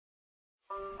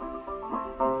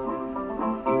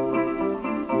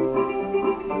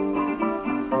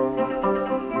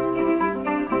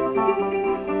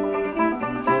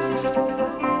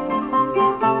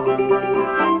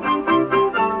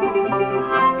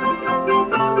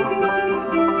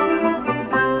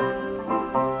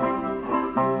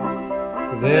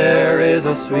There is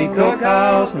a sweet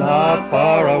cookhouse not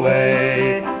far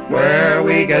away, where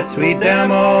we get sweet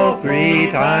damo 3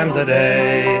 times a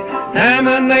day. Ham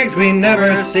and eggs we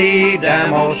never see,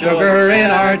 damo sugar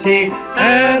in our tea,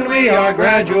 and we are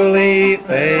gradually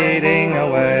fading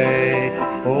away.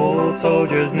 Old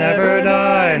soldiers never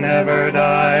die, never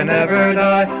die, never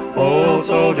die. Old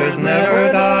soldiers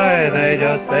never die, they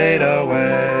just fade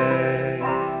away.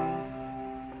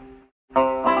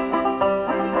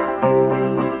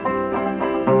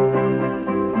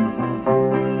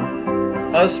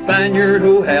 A Spaniard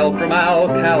who hailed from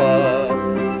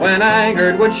Alcala, when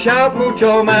angered would shout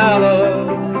mucho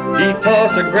malo. He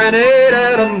tossed a grenade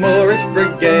at a Moorish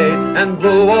brigade and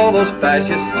blew all those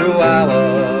fascists to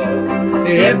Allah.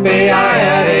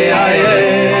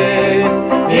 Yippee-yi-yi-yi-yi,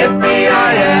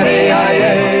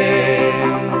 yippee-yi-yi-yi-yi.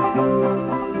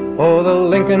 Oh, the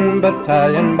Lincoln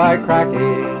Battalion by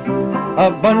cracky,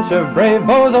 a bunch of brave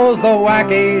bozos the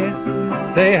wacky.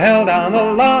 They held down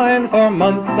the line for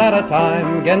months at a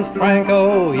time against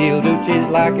Franco, Il Duce's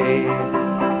lackey.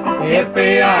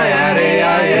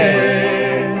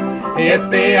 Yippee-yi-yi-yi-yi,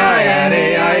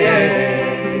 yippee-yi-yi-yi-yi.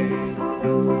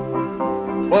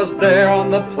 'Twas there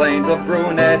on the plains of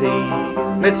Brunetti,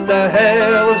 midst a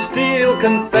hail of steel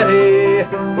confetti,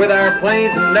 with our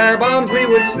planes and air bombs we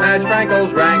would smash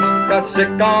Franco's ranks, got sick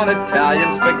on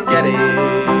Italian spaghetti.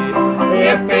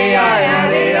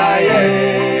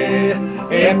 Yippee-yi-yi-yi-yi,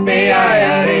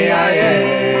 yippee-yi-yi-yi-yi.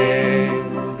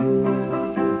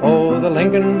 Oh, the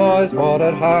Lincoln boys fought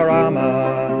at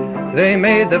Jarama. They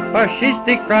made the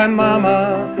fascistic crime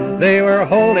mama. They were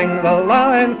holding the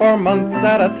line for months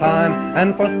at a time,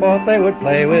 and for sport they would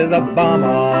play with a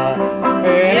bomber.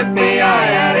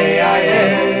 Yippee-yi-yi-yi-yi,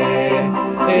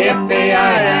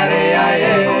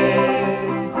 yippee-yi-yi-yi-yi.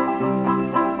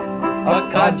 A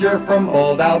codger from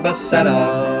old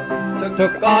Albacena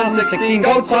took on 16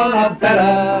 goats on a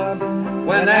betta.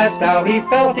 When asked how he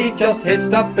felt, he just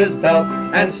hitched up his belt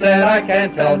and said, I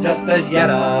can't tell just as yet.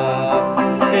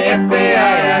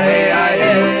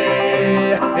 Yippee-yi-yi-yi-yi,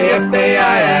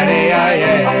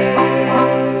 yippee-yi-yi-yi-yi.